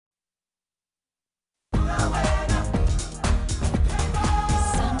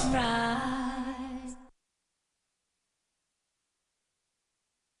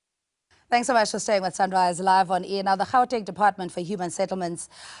Thanks so much for staying with Sunrise Live on E! Now, the Gauteng Department for Human Settlements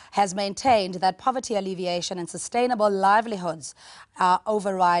has maintained that poverty alleviation and sustainable livelihoods are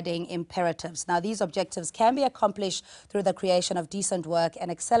overriding imperatives. Now, these objectives can be accomplished through the creation of decent work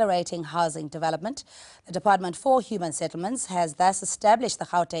and accelerating housing development. The Department for Human Settlements has thus established the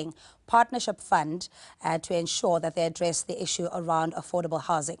Gauteng Partnership Fund to ensure that they address the issue around affordable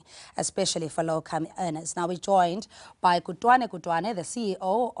housing, especially for low-income earners. Now, we're joined by Kutwane Kutwane, the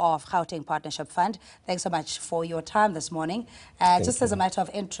CEO of Gauteng Partnership Fund. Thanks so much for your time this morning. Just as a matter of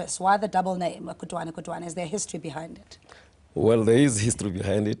interest, why the double name, Kutwane Kutwane? Is there history behind it? Well, there is history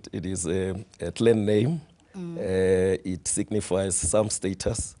behind it. It is a clan name. It signifies some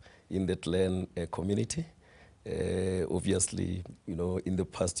status in the clan community. Obviously, you know, in the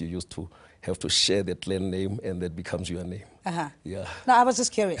past you used to have to share the clan name and that becomes your name. Yeah. No, I was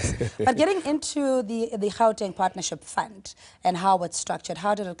just curious. But getting into the Gauteng Partnership Fund and how it's structured,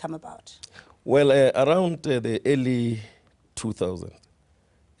 how did it come about? Well, around the early 2000s,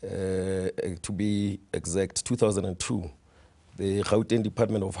 to be exact, 2002, the Gauteng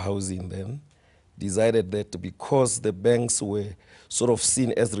Department of Housing then decided that because the banks were sort of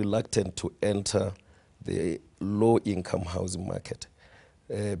seen as reluctant to enter the low-income housing market,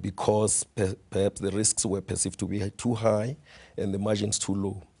 because perhaps the risks were perceived to be too high and the margins too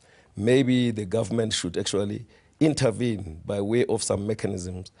low. Maybe the government should actually intervene by way of some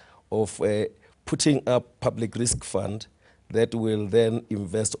mechanisms of putting up public risk fund that will then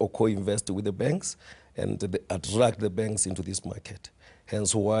invest or co-invest with the banks and attract the banks into this market.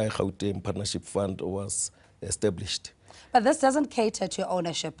 Hence why Gauteng Partnership Fund was established. But this doesn't cater to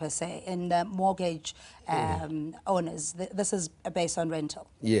ownership per se, in the mortgage owners. This is based on rental.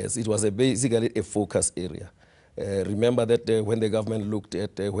 Yes, it was basically a focus area. Remember that when the government looked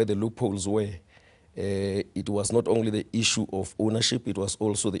at where the loopholes were, it was not only the issue of ownership, it was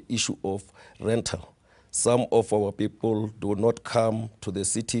also the issue of rental. Some of our people do not come to the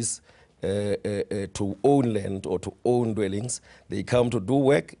cities to own land or to own dwellings. They come to do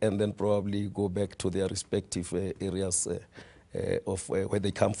work and then probably go back to their respective areas of where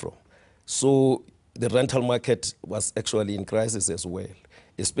they come from. So the rental market was actually in crisis as well,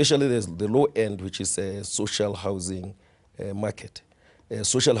 especially the low end, which is a social housing market.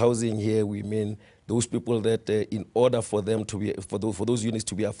 Social housing here, we mean those people that in order for them to be, for those units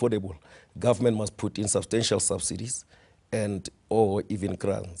to be affordable, government must put in substantial subsidies and or even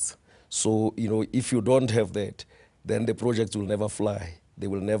grants. So, you know, if you don't have that, then the projects will never fly. They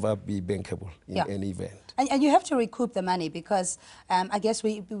will never be bankable in any event. And you have to recoup the money because I guess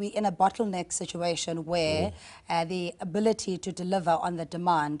we're in a bottleneck situation where the ability to deliver on the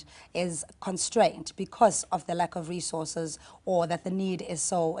demand is constrained because of the lack of resources or that the need is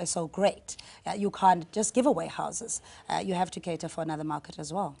so great. You can't just give away houses. You have to cater for another market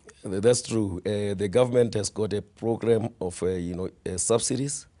as well. That's true. The government has got a program of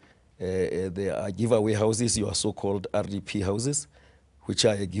subsidies. There are giveaway houses, your so-called RDP houses, which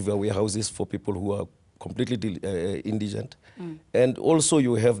are giveaway houses for people who are completely indigent. And also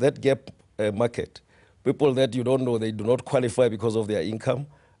you have that gap market. People that you don't know, they do not qualify because of their income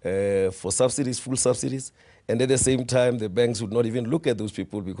for subsidies, full subsidies. And at the same time, the banks would not even look at those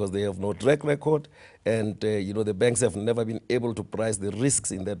people because they have no track record. And you know, the banks have never been able to price the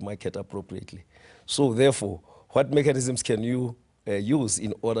risks in that market appropriately. So therefore, what mechanisms can you use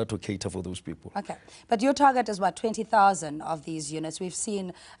in order to cater for those people? Okay, but your target is what, 20,000 of these units? We've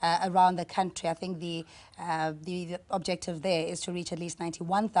seen around the country, I think the objective there is to reach at least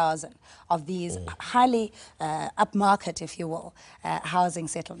 91,000 of these highly upmarket, if you will, housing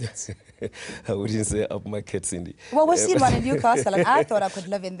settlements. I wouldn't say upmarket, Cindy. Well, we've seen one in Newcastle and I thought I could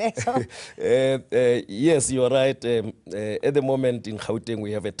live in there. So. Yes, you're right. At the moment in Gauteng,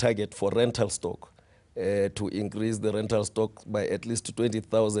 we have a target for rental stock. To increase the rental stock by at least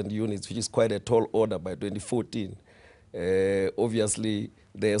 20,000 units, which is quite a tall order by 2014. Obviously,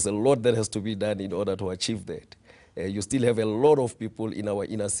 there's a lot that has to be done in order to achieve that. You still have a lot of people in our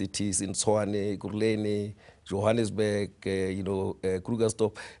inner cities, in Tshwane, Kurleni, Johannesburg,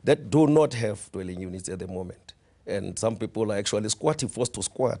 Krugersdorp, that do not have dwelling units at the moment. And some people are actually squatting, forced to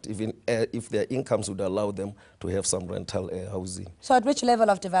squat, even if their incomes would allow them to have some rental housing. So at which level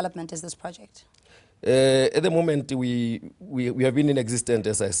of development is this project? At the moment, we have been in existence,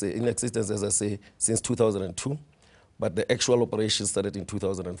 as I say, since 2002, but the actual operation started in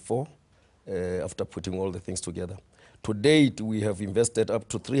 2004, after putting all the things together. To date, we have invested up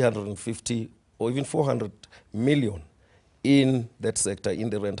to 350 or even 400 million in that sector, in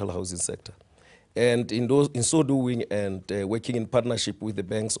the rental housing sector. And in so doing and working in partnership with the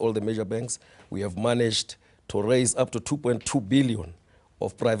banks, all the major banks, we have managed to raise up to 2.2 billion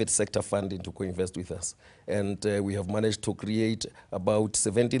of private sector funding to co-invest with us. And we have managed to create about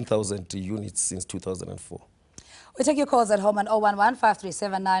 17,000 units since 2004. We take your calls at home on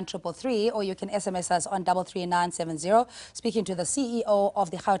 011-537-9333, or you can SMS us on 33970. Speaking to the CEO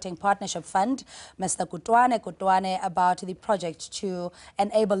of the Gauteng Partnership Fund, Mr. Kutwane, about the project to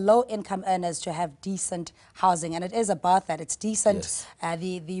enable low-income earners to have decent housing. And it is about that. It's decent. Yes.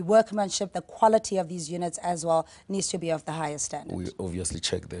 The workmanship, the quality of these units as well needs to be of the highest standard. We obviously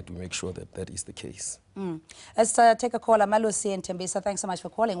check that. We make sure that that is the case. Let's take a call. Malusi and Tembisa, thanks so much for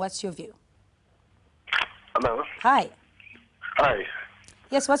calling. What's your view? Hello. Hi. Hi.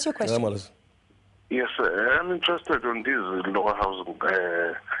 Yes, what's your question? Yes, I'm interested in this lower housing.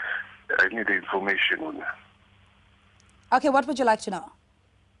 I need information on it. Okay, what would you like to know?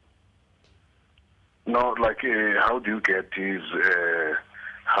 No, like how do you get these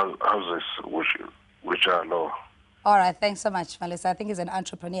houses which are low? All right, thanks so much, Melissa. I think he's an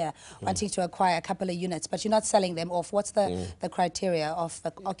entrepreneur wanting to acquire a couple of units, but you're not selling them off. What's the criteria of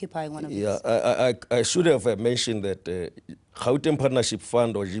occupying one of these? Yeah, I should have mentioned that Gauteng Partnership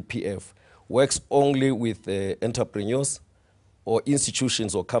Fund, or GPF, works only with entrepreneurs or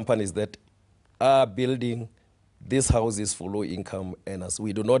institutions or companies that are building these houses for low-income earners.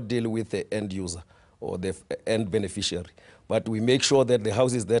 We do not deal with the end user or the end beneficiary, but we make sure that the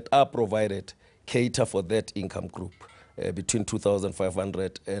houses that are provided cater for that income group, between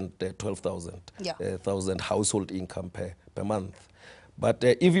 2,500 and 12,000 household income per month. But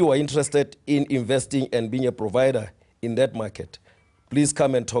if you are interested in investing and being a provider in that market, please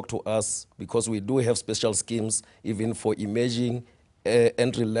come and talk to us, because we do have special schemes even for emerging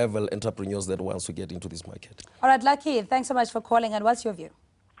entry-level entrepreneurs that want to get into this market. All right, Lucky, thanks so much for calling. And what's your view?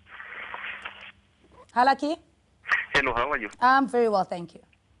 Hi, Lucky. Hello, how are you? I'm very well, thank you.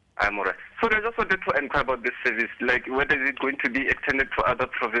 I'm all right. So I just wanted to inquire about this service, like whether is it going to be extended to other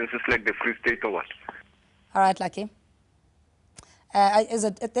provinces like the Free State or what? All right, Lucky.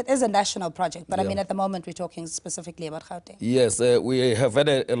 It is a national project, but I mean, at the moment, we're talking specifically about Gauteng. Yes, we have had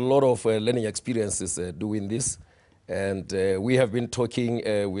a lot of learning experiences doing this, and we have been talking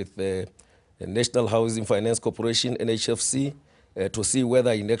with the National Housing Finance Corporation, NHFC, to see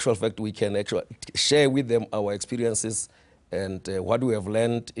whether in actual fact we can actually share with them our experiences and what we have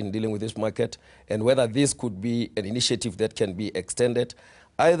learned in dealing with this market, and whether this could be an initiative that can be extended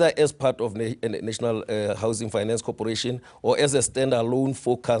either as part of National Housing Finance Corporation or as a standalone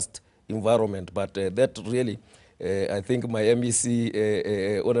focused environment. But that really, I think my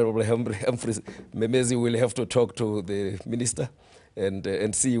MEC, Honorable Humphreys Memezi, will have to talk to the minister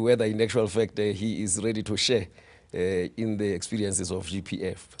and see whether in actual fact he is ready to share in the experiences of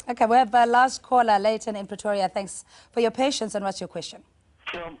GPF. Okay, we have a last caller, Leighton in Pretoria. Thanks for your patience, and what's your question?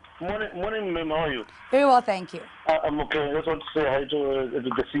 Morning, ma'am. How are you? Very well, thank you. I'm okay. I just want to say hi to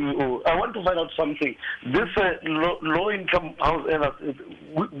the CEO. I want to find out something. This low-income house earners,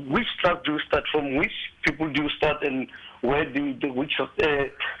 which class do you start from? Which people do you start, and where which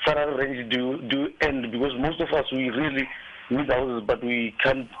salary range do you end? Because most of us, we really need houses, but we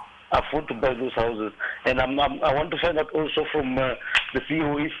can't afford to buy those houses. And I want to find out also from the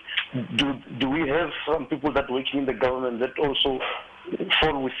CEO if do we have some people that work in the government that also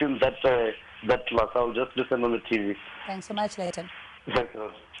fall within that class? I'll just listen on the TV. Thanks so much, Leighton. Thank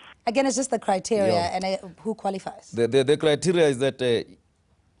you. Again, it's just the criteria and who qualifies. The criteria is that,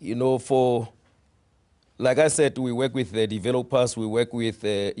 you know, for, like I said, we work with the developers, we work with,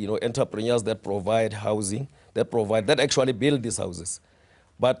 you know, entrepreneurs that provide housing, that actually build these houses.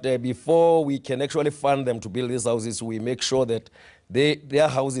 But before we can actually fund them to build these houses, we make sure that their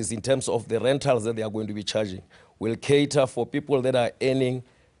houses, in terms of the rentals that they are going to be charging, will cater for people that are earning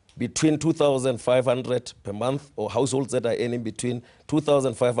between 2,500 per month, or households that are earning between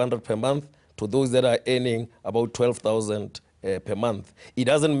 2,500 per month to those that are earning about 12,000 per month. It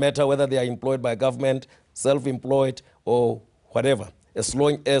doesn't matter whether they are employed by government, self-employed, or whatever, as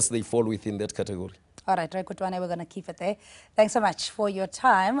long as they fall within that category. All right, Ray Kutwane, we're going to keep it there. Thanks so much for your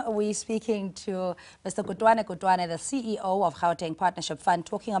time. We're speaking to Mr. Kutwane, the CEO of Gauteng Partnership Fund,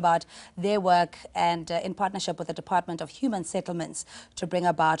 talking about their work and in partnership with the Department of Human Settlements to bring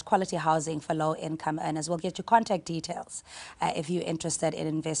about quality housing for low-income earners. We'll get you contact details if you're interested in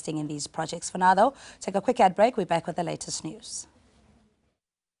investing in these projects. For now, though, take a quick ad break. We're back with the latest news.